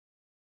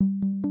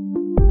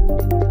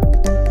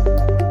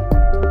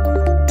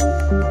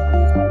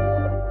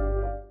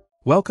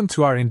Welcome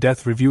to our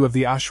in-depth review of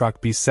the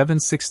ASRock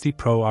B760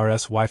 Pro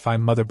RS Wi-Fi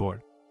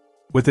motherboard.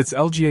 With its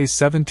LGA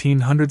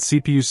 1700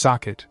 CPU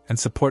socket and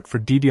support for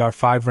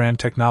DDR5 RAM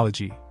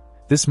technology,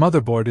 this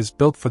motherboard is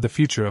built for the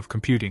future of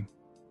computing.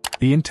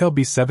 The Intel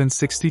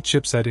B760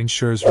 chipset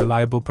ensures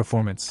reliable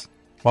performance,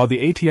 while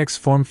the ATX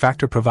form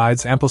factor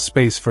provides ample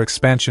space for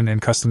expansion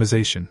and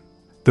customization.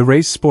 The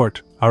Race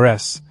Sport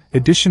RS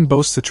edition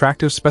boasts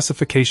attractive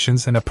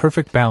specifications and a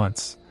perfect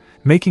balance,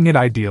 making it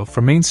ideal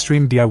for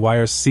mainstream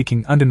DIYers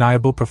seeking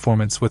undeniable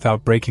performance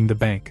without breaking the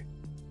bank.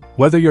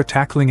 Whether you're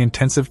tackling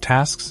intensive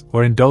tasks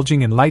or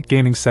indulging in light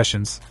gaming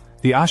sessions,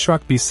 the ASRock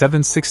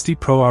B760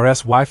 Pro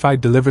RS Wi-Fi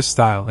delivers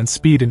style and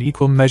speed in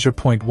equal measure.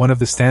 One of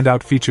the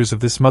standout features of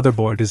this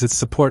motherboard is its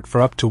support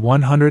for up to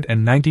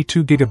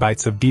 192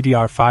 GB of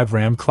DDR5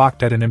 RAM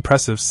clocked at an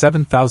impressive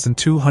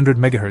 7200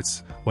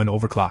 MHz when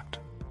overclocked.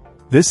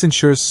 This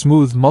ensures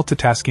smooth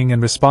multitasking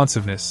and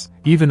responsiveness,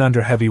 even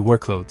under heavy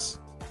workloads.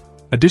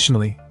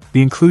 Additionally,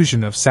 the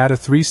inclusion of SATA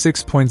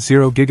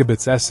 3.6.0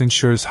 Gbps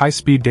ensures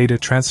high-speed data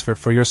transfer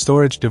for your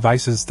storage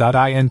devices.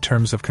 In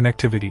terms of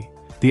connectivity,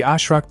 the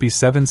ASRock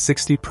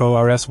B760 Pro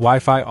RS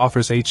Wi-Fi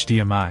offers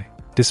HDMI,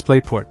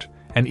 DisplayPort,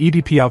 and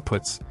EDP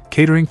outputs,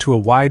 catering to a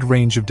wide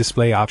range of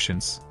display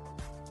options.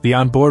 The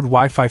onboard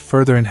Wi-Fi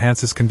further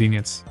enhances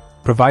convenience,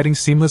 providing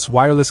seamless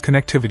wireless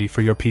connectivity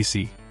for your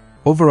PC.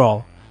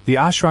 Overall, the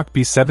ASRock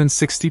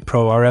B760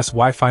 Pro RS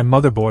Wi-Fi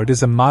motherboard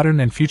is a modern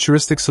and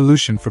futuristic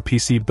solution for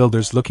PC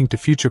builders looking to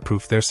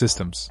future-proof their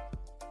systems.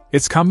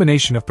 Its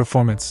combination of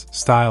performance,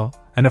 style,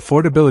 and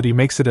affordability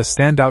makes it a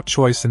standout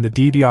choice in the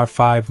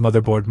DDR5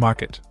 motherboard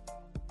market.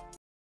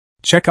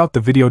 Check out the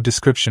video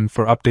description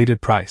for updated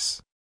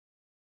price.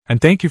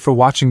 And thank you for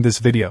watching this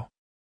video.